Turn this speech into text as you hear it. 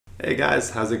Hey guys,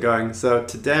 how's it going? So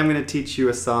today I'm going to teach you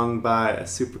a song by a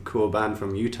super cool band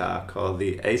from Utah called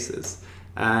the Aces.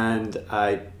 And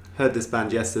I heard this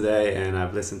band yesterday and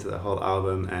I've listened to the whole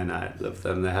album and I love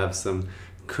them. They have some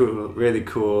cool, really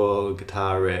cool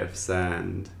guitar riffs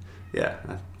and yeah,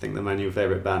 I think they're my new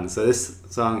favorite band. So this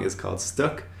song is called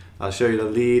Stuck. I'll show you the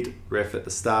lead riff at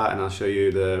the start and I'll show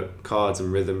you the chords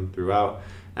and rhythm throughout.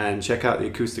 And check out the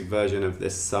acoustic version of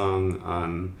this song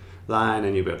online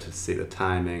and you'll be able to see the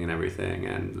timing and everything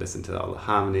and listen to all the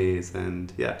harmonies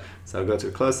and yeah. So I'll go to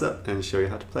a close-up and show you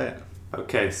how to play it.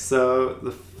 Okay, so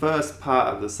the first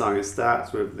part of the song, it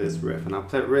starts with this riff and I'll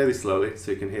play it really slowly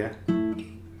so you can hear.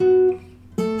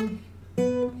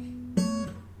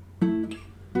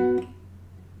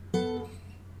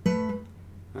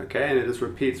 Okay, and it just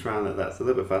repeats around like that, so a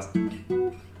little bit fast.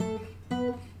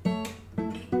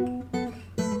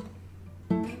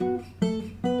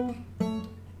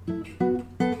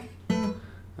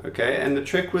 Okay, and the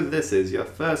trick with this is your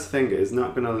first finger is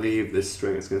not going to leave this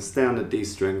string, it's going to stay on the D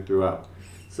string throughout.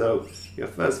 So your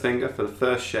first finger for the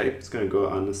first shape is going to go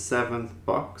on the 7th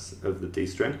box of the D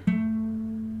string.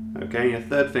 Okay, and your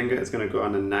third finger is going to go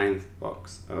on the 9th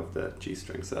box of the G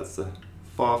string, so that's the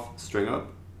 4th string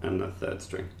up and the 3rd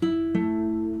string.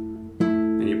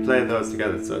 And you play those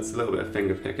together, so it's a little bit of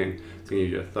finger picking, so you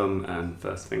use your thumb and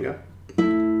first finger.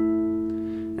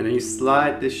 And then you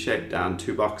slide this shape down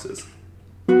 2 boxes.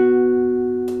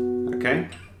 Okay?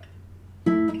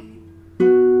 So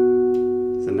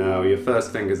now your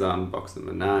first finger's on box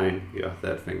number 9, your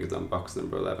third finger's on box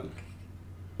number 11.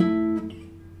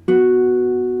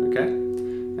 Okay?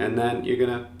 And then you're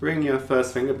going to bring your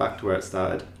first finger back to where it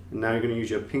started, and now you're going to use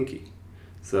your pinky.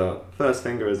 So first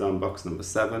finger is on box number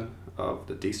 7 of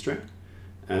the D string,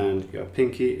 and your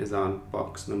pinky is on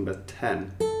box number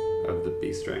 10 of the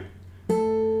B string.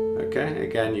 Okay,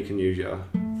 again you can use your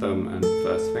thumb and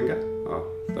first finger, or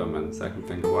thumb and second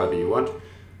finger, whatever you want.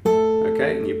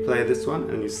 Okay, and you play this one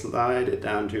and you slide it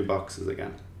down 2 boxes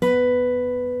again.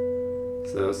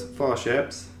 So those 4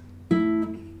 shapes.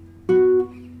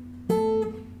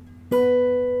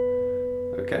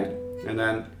 Okay, and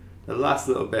then the last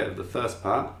little bit of the first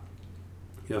part,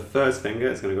 your first finger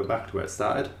is going to go back to where it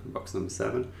started, box number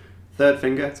 7. Third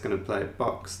finger, it's going to play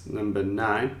box number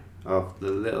 9 of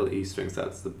the little E string, so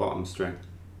that's the bottom string.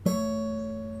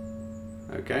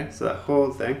 Okay, so that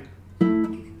whole thing.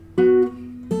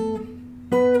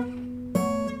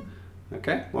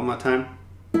 Okay, one more time.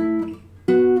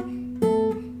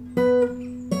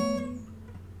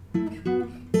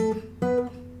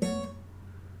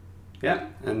 Yeah,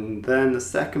 and then the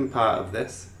second part of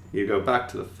this, you go back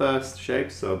to the first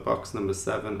shape, so box number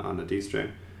 7 on the D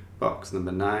string, box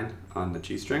number 9 on the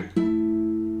G string.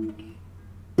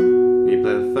 You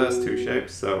play the first 2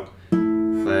 shapes, so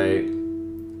play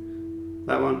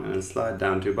that one and then slide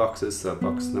down 2 boxes, so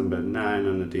box number 9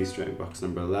 on the D string, box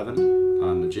number 11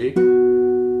 on the G.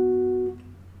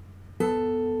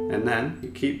 And then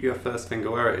you keep your first finger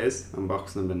where it is on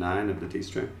box number 9 of the D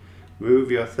string.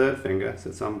 Move your third finger so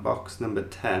it's on box number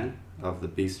 10 of the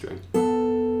B string.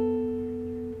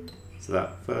 So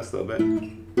that first little bit.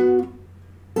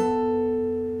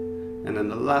 And then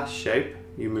the last shape,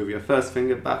 you move your first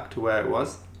finger back to where it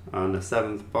was on the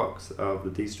 7th box of the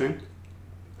D string.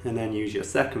 And then use your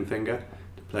second finger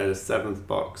to play the 7th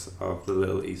box of the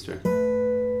little E string.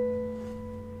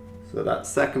 So that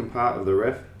second part of the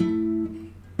riff.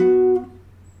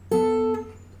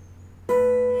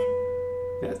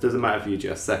 It doesn't matter if you use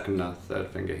your second or third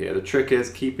finger here. The trick is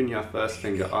keeping your first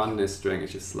finger on this string,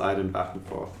 it's just sliding back and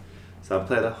forth. So I'll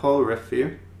play the whole riff for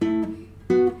you.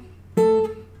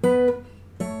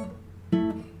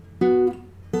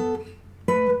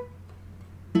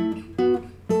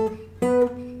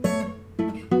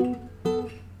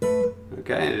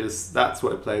 Okay, and that's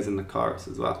what it plays in the chorus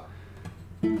as well.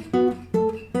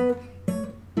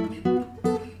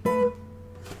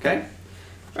 Okay?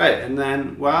 Right, and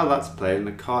then while that's playing,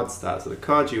 the chord starts. So the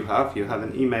chord you have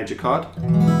an E major chord.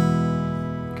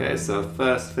 Okay, so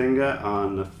first finger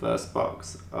on the first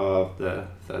box of the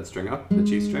 3rd string up, the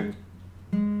G string.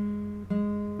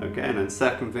 Okay, and then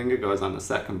second finger goes on the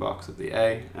 2nd box of the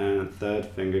A, and third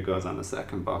finger goes on the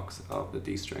 2nd box of the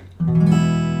D string.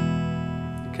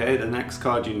 Okay, the next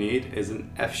chord you need is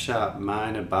an F sharp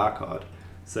minor bar chord.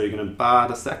 So you're going to bar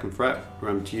the 2nd fret.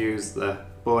 Remember to use the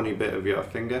bony bit of your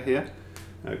finger here.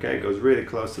 Okay, it goes really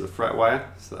close to the fret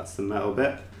wire, so that's the metal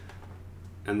bit.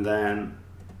 And then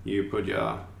you put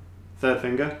your third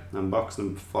finger on box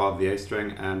number 4 of the A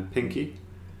string and pinky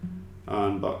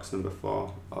on box number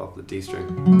 4 of the D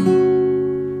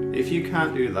string. If you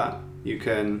can't do that, you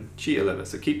can cheat a little bit.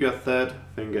 So keep your third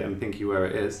finger and pinky where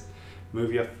it is,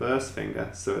 move your first finger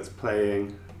so it's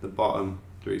playing the bottom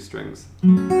 3 strings.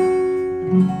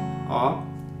 Or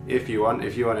if you want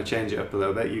to change it up a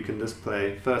little bit, you can just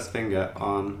play first finger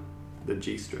on the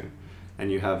G string,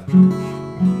 and you have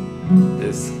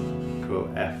this cool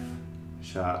F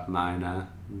sharp minor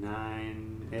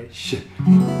 9-ish.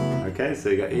 Okay, so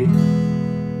you got E,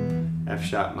 F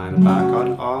sharp minor bar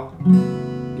chord, or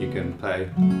you can play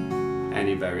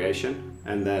any variation,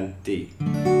 and then D.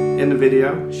 In the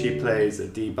video, she plays a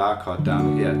D bar chord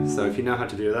down here. So if you know how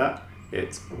to do that,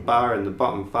 it's bar in the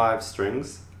bottom 5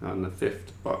 strings on the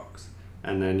 5th box,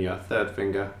 and then your third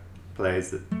finger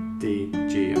plays the D,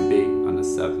 G, and B on the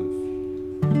 7th.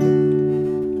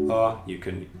 Or you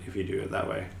can, if you do it that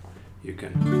way, you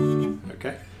can.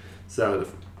 Okay, so the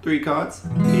 3 chords: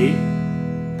 E,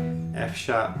 F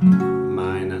sharp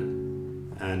minor,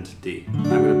 and D. I'm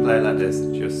going to play it like this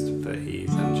just for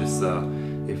ease, and just so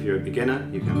if you're a beginner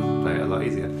you can play it a lot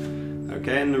easier.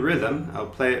 Okay, in the rhythm I'll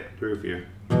play it through for you.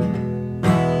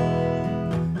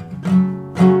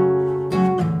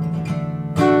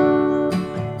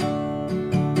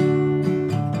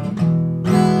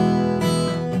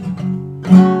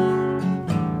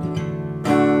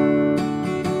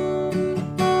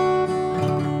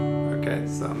 Okay,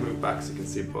 so I'll move back so you can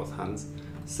see both hands.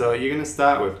 So you're going to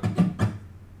start with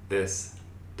this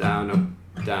down,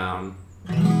 up, down.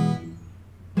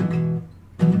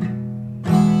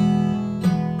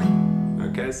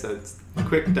 Okay, so it's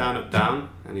quick down, up, down,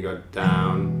 and you go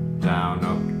down, down,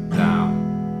 up,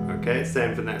 down. Okay,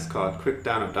 same for the next chord, quick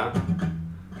down, up, down.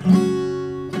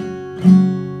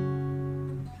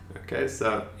 Okay,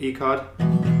 so E chord,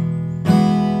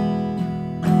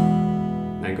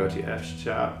 then go to your F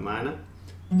sharp minor.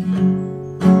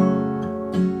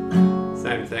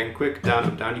 Same thing, quick down,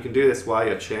 up, down. You can do this while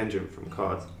you're changing from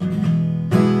chords.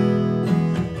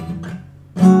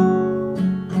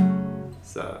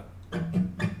 So,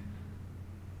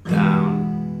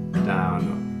 down,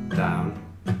 down, up, down.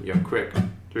 You're quick,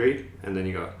 3, and then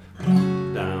you go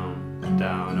down,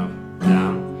 down, up,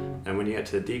 down. And when you get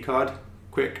to the D chord,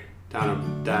 quick, down,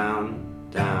 up, down,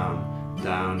 down,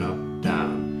 down, up,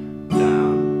 down,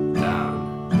 down,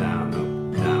 down, down,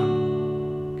 up,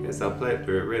 down. Okay, so I'll play it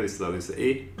through it really slowly. So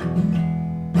E.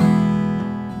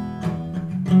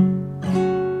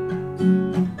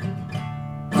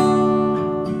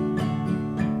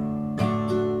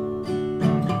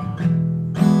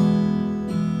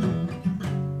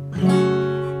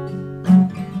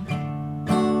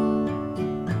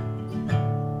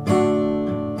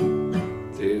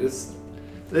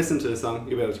 Listen to the song,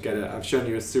 you'll be able to get it. I've shown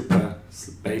you a super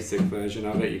basic version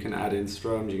of it. You can add in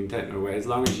strums, you can take them away. As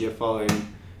long as you're following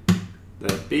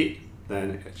the beat,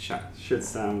 then it should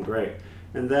sound great.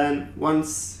 And then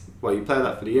once, well, you play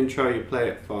that for the intro, you play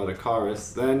it for the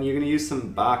chorus, then you're going to use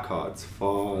some bar chords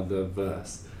for the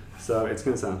verse. So it's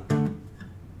going to sound.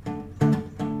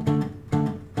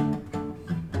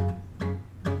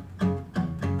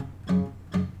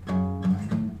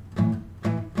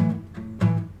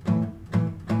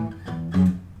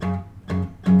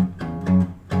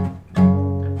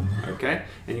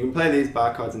 And you can play these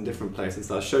bar chords in different places.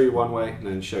 So I'll show you one way and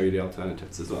then show you the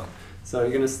alternatives as well. So you're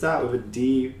going to start with a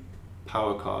D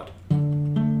power chord.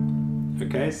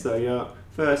 Okay, so your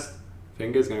first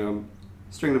finger is going to go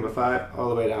string number 5 all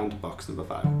the way down to box number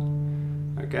 5.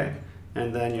 Okay,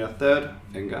 and then your third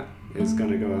finger is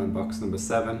going to go on box number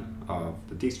 7 of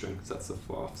the D string, so that's the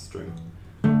 4th string.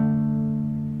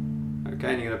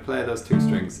 Okay, and you're going to play those 2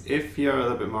 strings. If you're a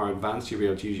little bit more advanced, you'll be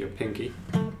able to use your pinky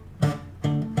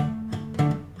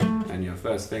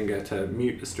first finger to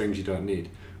mute the strings you don't need.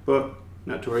 But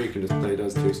not to worry, you can just play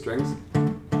those 2 strings.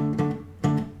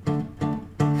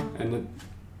 And the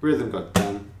rhythm got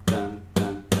dun, dun,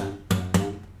 dun, dun,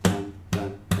 dun, dun,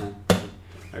 dun, dun, dun.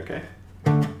 Okay?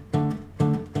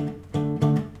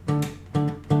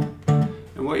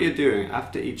 And what you're doing,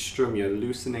 after each strum, you're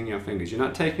loosening your fingers. You're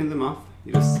not taking them off,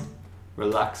 you're just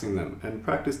relaxing them. And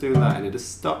practice doing that and it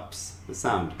just stops the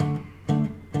sound.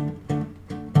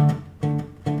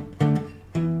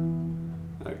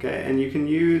 Okay, and you can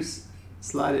use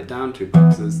slide it down 2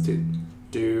 boxes to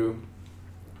do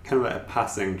kind of like a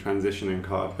passing transitioning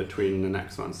chord between the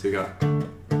next ones. So you go,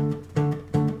 and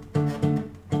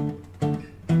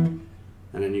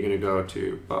then you're going to go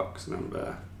to box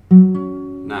number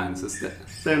 9. So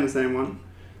stay on the same one.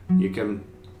 You can,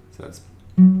 so it's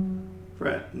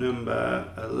fret number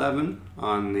 11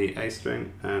 on the A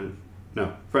string, and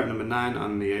no, fret number 9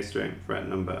 on the A string, fret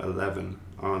number 11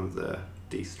 on the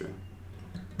D string.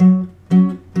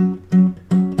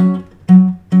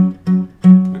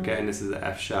 Okay, and this is the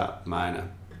F sharp minor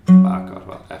bar chord,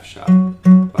 well, F sharp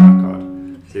bar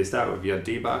chord. So you start with your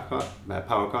D bar chord,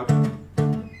 power chord.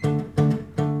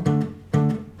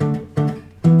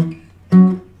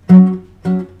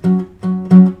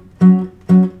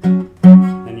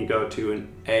 Then you go to an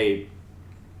A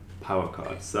power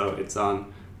chord. So it's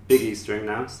on big E string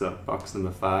now, so box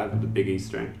number 5 of the big E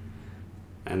string,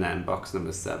 and then box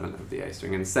number 7 of the A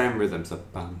string, and same rhythm, so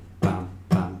bam, bam,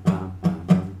 bam, bam, bam,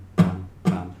 bam, bam,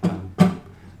 bam, bam, bam.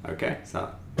 Okay,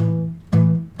 so.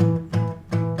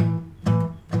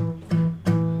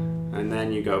 And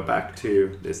then you go back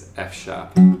to this F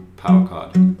sharp power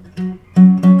chord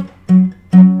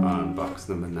on box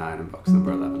number 9 and box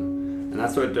number 11. And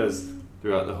that's what it does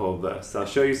throughout the whole verse. So I'll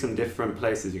show you some different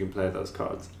places you can play those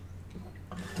chords.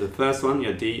 So the first one,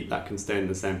 your D, that can stay in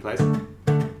the same place.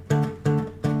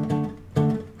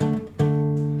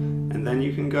 And then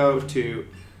you can go to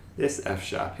this F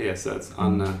sharp here, so it's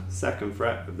on the 2nd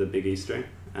fret of the big E string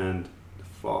and the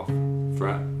 4th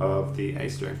fret of the A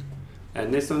string.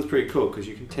 And this one's pretty cool because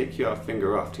you can take your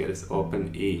finger off to get this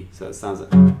open E, so it sounds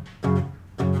like.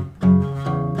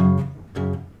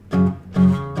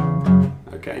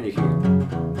 Okay, and you can.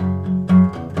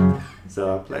 So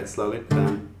I'll play it slowly.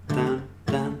 Dun, dun,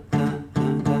 dun, dun,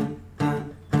 dun, dun,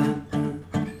 dun, dun, dun,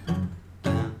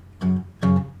 dun.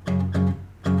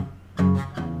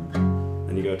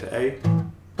 Then you go to A.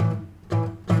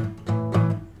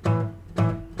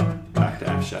 Back to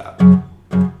F sharp.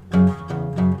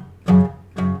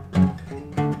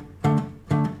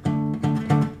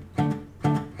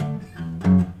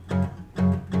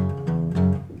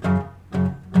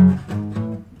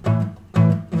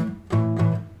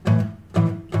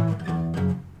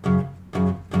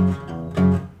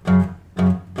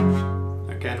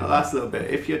 Last little bit,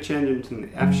 if you're changing from the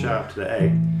F sharp to the A,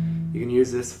 you can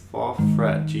use this 4th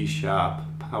fret G sharp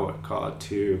power chord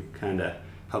to kind of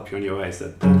help you on your way. So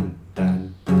dun,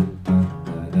 dun, dun, dun,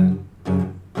 dun,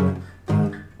 dun, dun,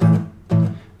 dun,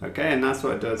 dun. Okay, and that's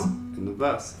what it does in the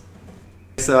verse.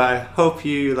 So I hope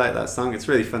you like that song. It's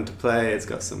really fun to play. It's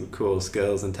got some cool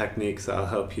skills and techniques that'll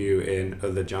help you in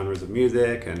other genres of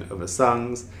music and other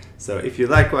songs. So if you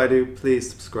like what I do, please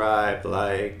subscribe,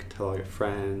 like, tell all your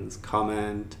friends,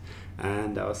 comment,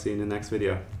 and I'll see you in the next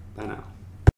video. Bye now.